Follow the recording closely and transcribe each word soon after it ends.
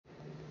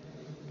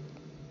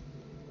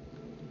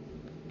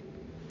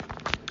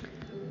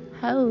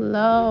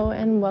Hello,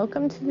 and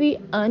welcome to the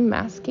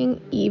Unmasking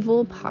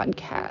Evil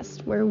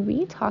podcast, where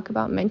we talk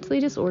about mentally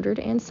disordered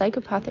and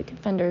psychopathic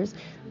offenders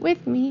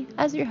with me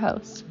as your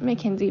host,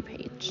 Mackenzie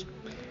Page.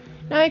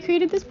 Now, I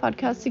created this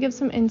podcast to give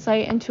some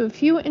insight into a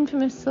few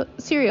infamous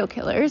serial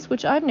killers,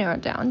 which I've narrowed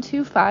down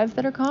to 5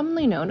 that are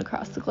commonly known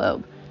across the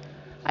globe.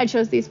 I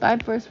chose these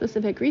 5 for a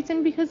specific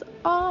reason because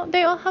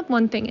they all have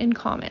one thing in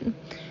common.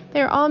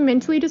 They are all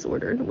mentally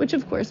disordered, which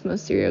of course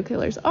most serial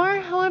killers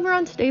are. However,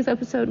 on today's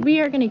episode, we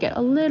are going to get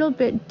a little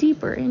bit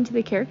deeper into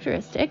the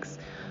characteristics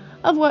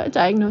of what a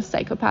diagnosed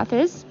psychopath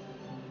is,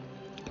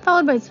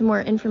 followed by some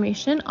more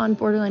information on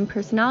borderline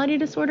personality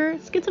disorder,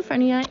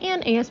 schizophrenia,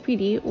 and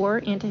ASPD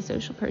or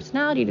antisocial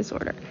personality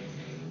disorder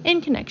in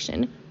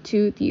connection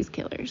to these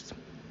killers.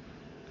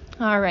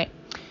 All right.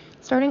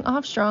 Starting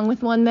off strong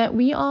with one that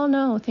we all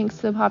know thanks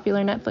to the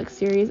popular Netflix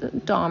series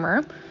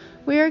Dahmer,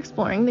 we are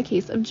exploring the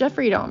case of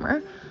Jeffrey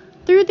Dahmer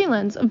through the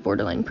lens of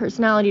borderline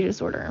personality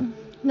disorder.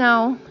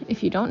 Now,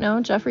 if you don't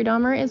know, Jeffrey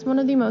Dahmer is one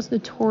of the most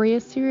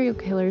notorious serial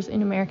killers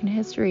in American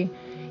history.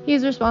 He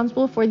is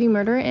responsible for the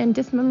murder and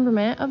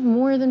dismemberment of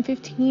more than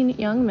 15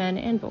 young men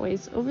and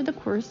boys over the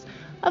course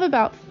of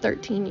about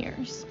 13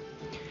 years.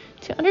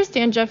 To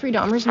understand Jeffrey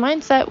Dahmer's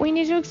mindset, we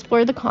need to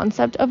explore the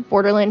concept of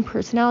borderline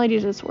personality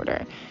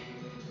disorder.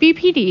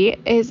 BPD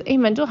is a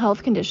mental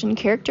health condition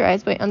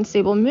characterized by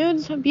unstable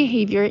moods,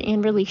 behavior,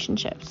 and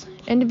relationships.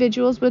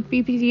 Individuals with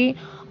BPD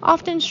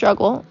often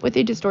struggle with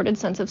a distorted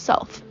sense of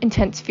self,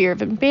 intense fear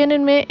of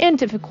abandonment, and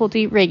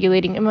difficulty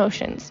regulating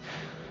emotions.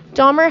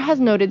 Dahmer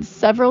has noted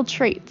several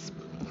traits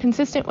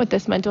consistent with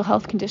this mental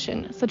health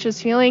condition, such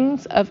as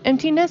feelings of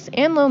emptiness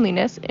and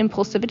loneliness,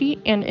 impulsivity,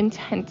 and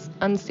intense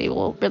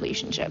unstable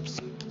relationships.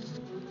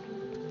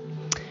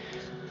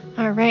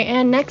 All right,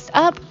 and next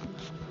up,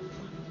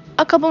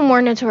 a couple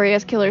more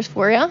notorious killers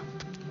for you.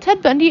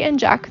 Ted Bundy and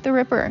Jack the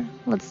Ripper.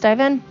 Let's dive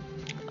in.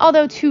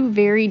 Although two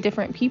very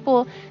different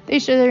people, they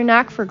share their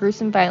knack for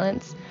gruesome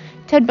violence.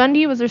 Ted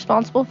Bundy was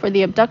responsible for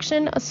the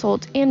abduction,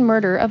 assault, and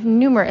murder of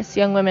numerous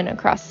young women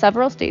across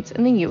several states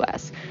in the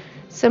U.S.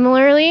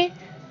 Similarly,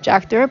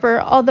 Jack the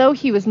Ripper, although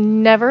he was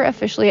never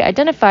officially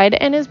identified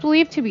and is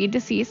believed to be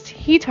deceased,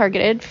 he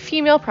targeted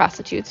female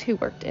prostitutes who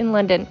worked in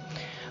London.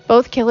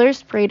 Both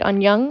killers preyed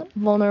on young,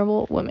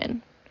 vulnerable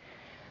women.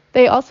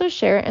 They also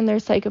share in their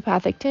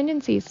psychopathic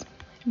tendencies.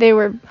 They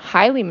were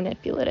highly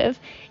manipulative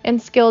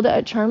and skilled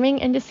at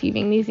charming and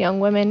deceiving these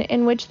young women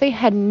in which they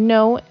had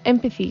no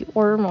empathy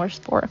or remorse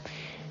for,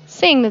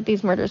 saying that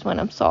these murders went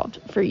unsolved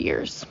for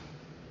years.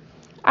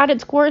 At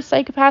its core,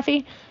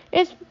 psychopathy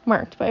is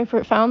marked by a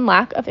profound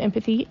lack of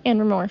empathy and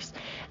remorse,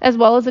 as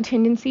well as a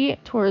tendency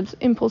towards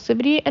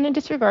impulsivity and a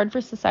disregard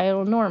for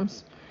societal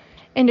norms.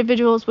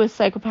 Individuals with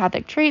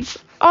psychopathic traits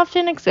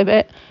often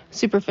exhibit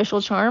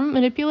superficial charm,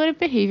 manipulative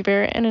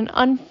behavior, and an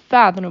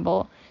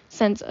unfathomable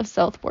sense of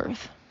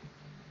self-worth.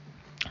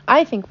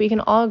 I think we can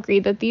all agree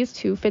that these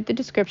two fit the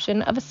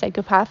description of a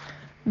psychopath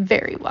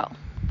very well.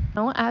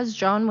 As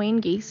John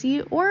Wayne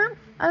Gacy or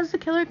as the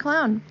Killer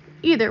Clown.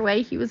 Either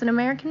way, he was an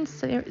American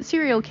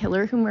serial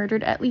killer who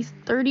murdered at least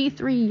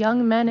 33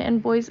 young men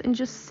and boys in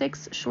just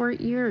 6 short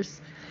years.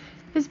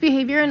 His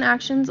behavior and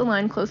actions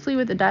align closely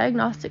with the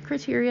diagnostic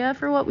criteria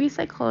for what we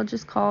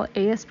psychologists call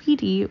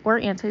ASPD or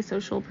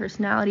antisocial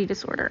personality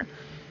disorder.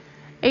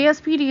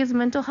 ASPD is a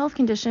mental health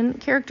condition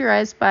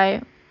characterized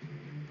by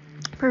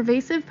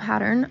pervasive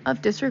pattern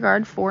of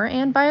disregard for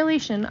and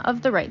violation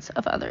of the rights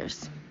of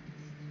others.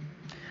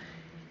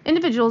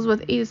 Individuals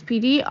with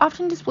ASPD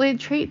often display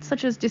traits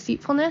such as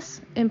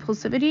deceitfulness,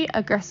 impulsivity,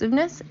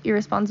 aggressiveness,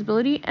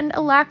 irresponsibility, and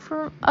a lack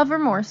of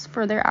remorse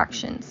for their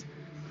actions.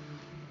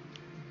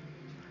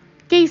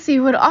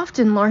 Gacy would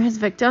often lure his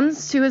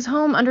victims to his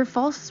home under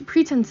false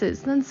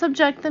pretenses, then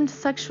subject them to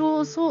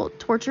sexual assault,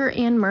 torture,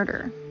 and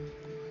murder.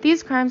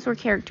 These crimes were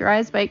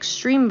characterized by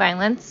extreme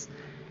violence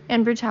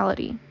and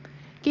brutality.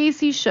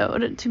 Gacy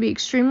showed to be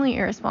extremely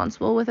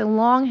irresponsible with a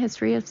long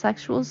history of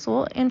sexual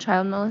assault and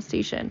child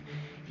molestation.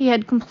 He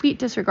had complete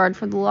disregard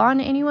for the law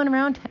and anyone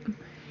around him.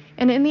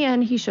 And in the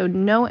end, he showed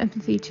no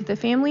empathy to the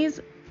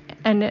families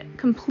and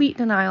complete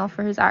denial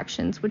for his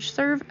actions, which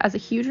serve as a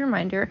huge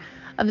reminder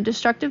of the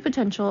destructive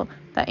potential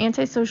that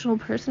antisocial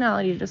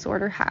personality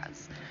disorder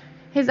has.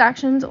 His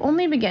actions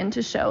only begin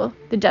to show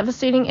the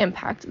devastating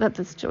impact that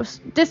this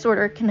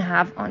disorder can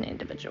have on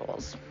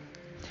individuals.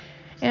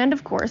 And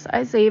of course,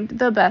 I saved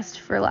the best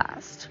for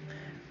last.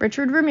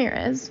 Richard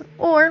Ramirez,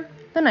 or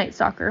the Night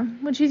Stalker,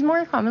 which he's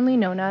more commonly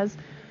known as,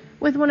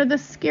 with one of the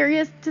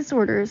scariest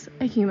disorders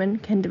a human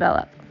can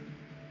develop,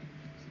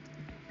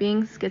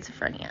 being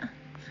schizophrenia.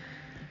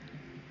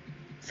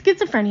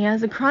 Schizophrenia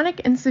is a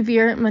chronic and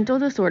severe mental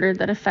disorder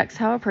that affects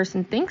how a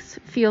person thinks,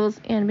 feels,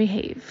 and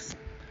behaves.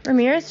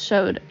 Ramirez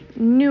showed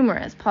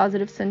numerous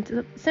positive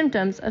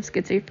symptoms of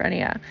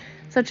schizophrenia,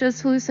 such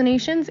as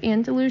hallucinations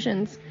and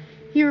delusions.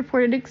 He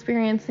reported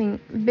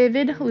experiencing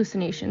vivid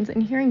hallucinations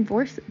and hearing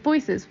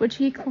voices which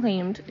he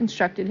claimed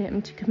instructed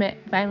him to commit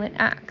violent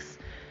acts.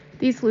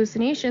 These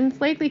hallucinations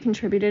likely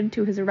contributed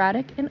to his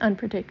erratic and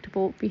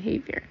unpredictable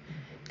behavior.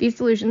 These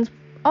delusions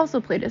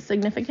also played a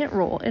significant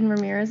role in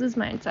Ramirez's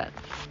mindset.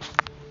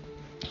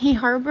 He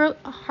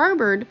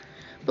harbored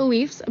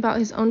beliefs about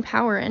his own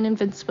power and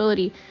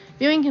invincibility,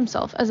 viewing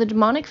himself as a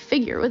demonic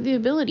figure with the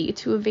ability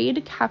to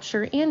evade,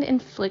 capture, and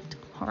inflict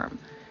harm.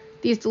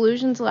 These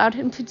delusions allowed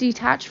him to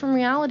detach from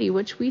reality,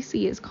 which we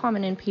see is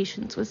common in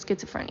patients with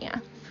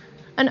schizophrenia.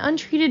 An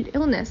untreated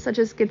illness such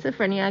as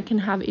schizophrenia can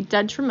have a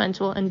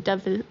detrimental and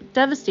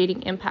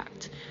devastating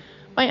impact.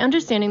 By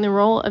understanding the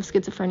role of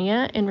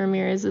schizophrenia in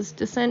Ramirez's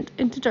descent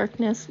into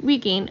darkness, we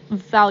gain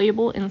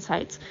valuable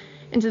insights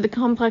into the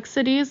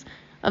complexities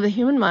of the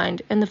human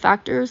mind and the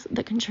factors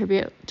that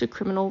contribute to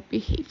criminal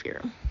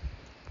behavior.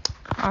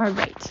 All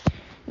right.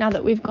 Now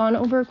that we've gone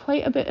over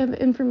quite a bit of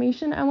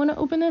information, I want to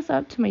open this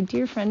up to my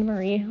dear friend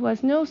Marie, who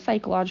has no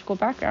psychological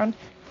background,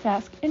 to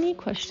ask any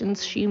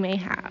questions she may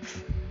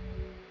have.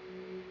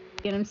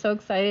 And I'm so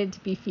excited to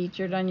be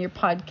featured on your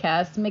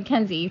podcast.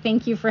 Mackenzie,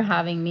 thank you for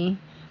having me.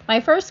 My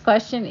first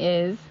question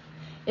is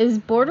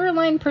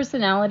borderline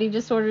personality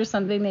disorder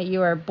something that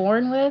you are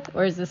born with,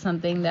 or is this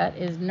something that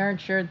is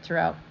nurtured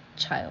throughout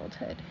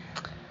childhood?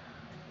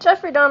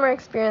 Jeffrey Dahmer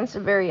experienced a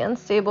very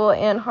unstable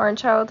and hard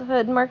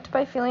childhood marked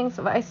by feelings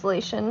of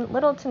isolation,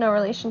 little to no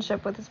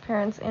relationship with his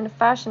parents, and a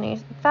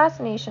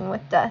fascination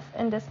with death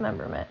and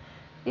dismemberment.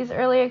 These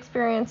early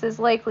experiences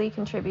likely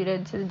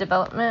contributed to the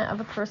development of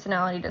a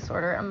personality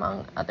disorder,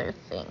 among other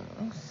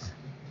things.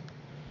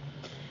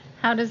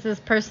 How does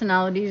this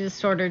personality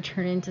disorder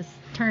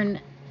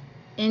turn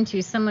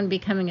into someone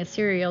becoming a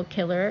serial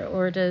killer,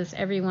 or does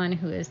everyone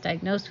who is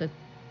diagnosed with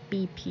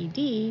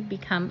BPD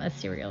become a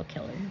serial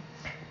killer?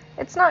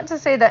 It's not to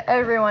say that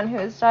everyone who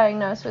is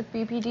diagnosed with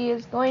BPD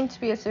is going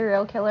to be a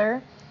serial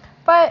killer,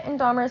 but in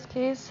Dahmer's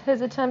case,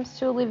 his attempts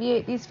to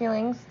alleviate these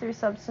feelings through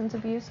substance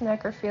abuse,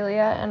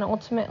 necrophilia, and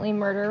ultimately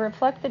murder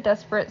reflect the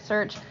desperate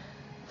search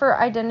for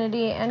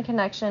identity and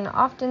connection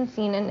often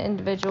seen in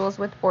individuals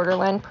with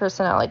borderline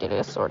personality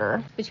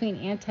disorder. Between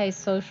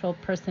antisocial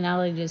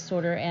personality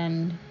disorder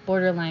and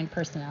borderline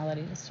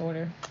personality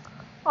disorder.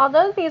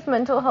 Although these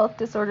mental health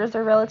disorders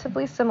are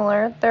relatively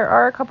similar, there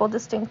are a couple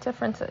distinct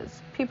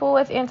differences. People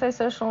with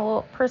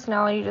antisocial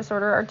personality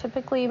disorder are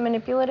typically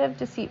manipulative,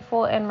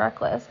 deceitful, and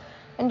reckless,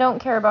 and don't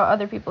care about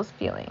other people's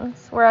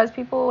feelings, whereas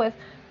people with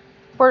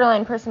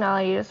borderline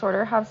personality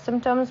disorder have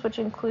symptoms which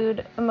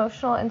include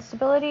emotional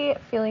instability,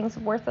 feelings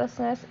of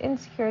worthlessness,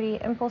 insecurity,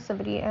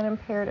 impulsivity, and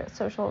impaired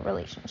social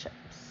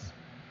relationships.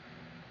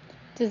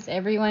 Does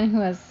everyone who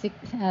has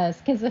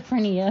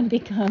schizophrenia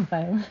become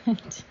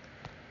violent?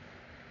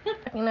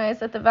 Recognize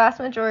that the vast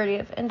majority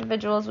of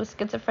individuals with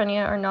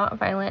schizophrenia are not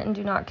violent and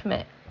do not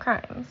commit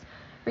crimes.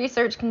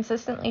 Research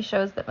consistently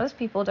shows that most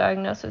people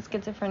diagnosed with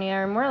schizophrenia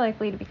are more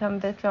likely to become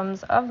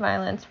victims of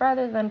violence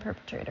rather than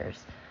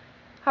perpetrators.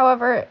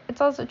 However,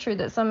 it's also true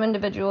that some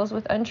individuals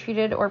with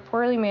untreated or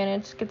poorly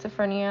managed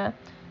schizophrenia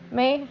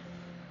may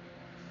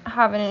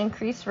have an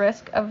increased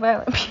risk of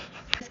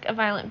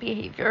violent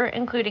behavior,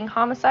 including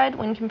homicide,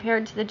 when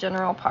compared to the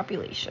general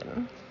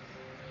population.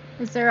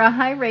 Is there a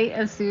high rate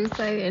of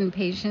suicide in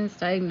patients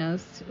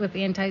diagnosed with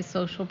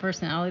antisocial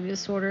personality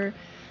disorder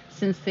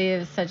since they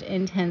have such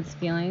intense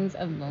feelings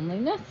of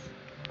loneliness?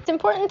 It's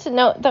important to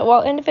note that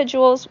while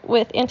individuals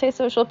with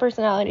antisocial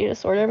personality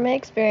disorder may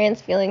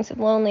experience feelings of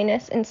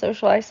loneliness and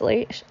social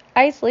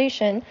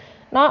isolation,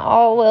 not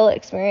all will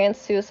experience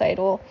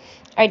suicidal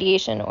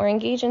ideation or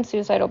engage in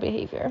suicidal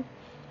behavior.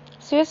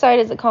 Suicide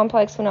is a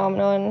complex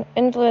phenomenon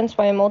influenced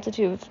by a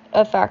multitude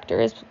of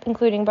factors,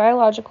 including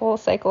biological,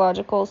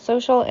 psychological,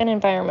 social, and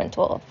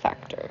environmental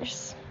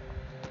factors.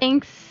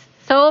 Thanks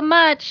so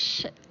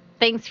much.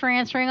 Thanks for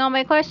answering all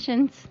my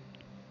questions.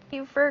 Thank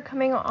you for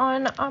coming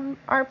on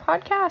our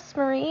podcast,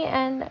 Marie,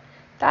 and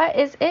that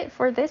is it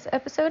for this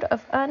episode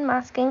of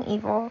Unmasking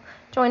Evil.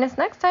 Join us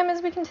next time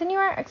as we continue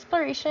our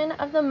exploration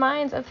of the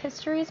minds of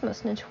history's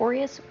most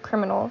notorious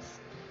criminals.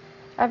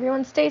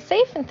 Everyone stay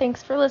safe, and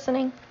thanks for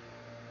listening.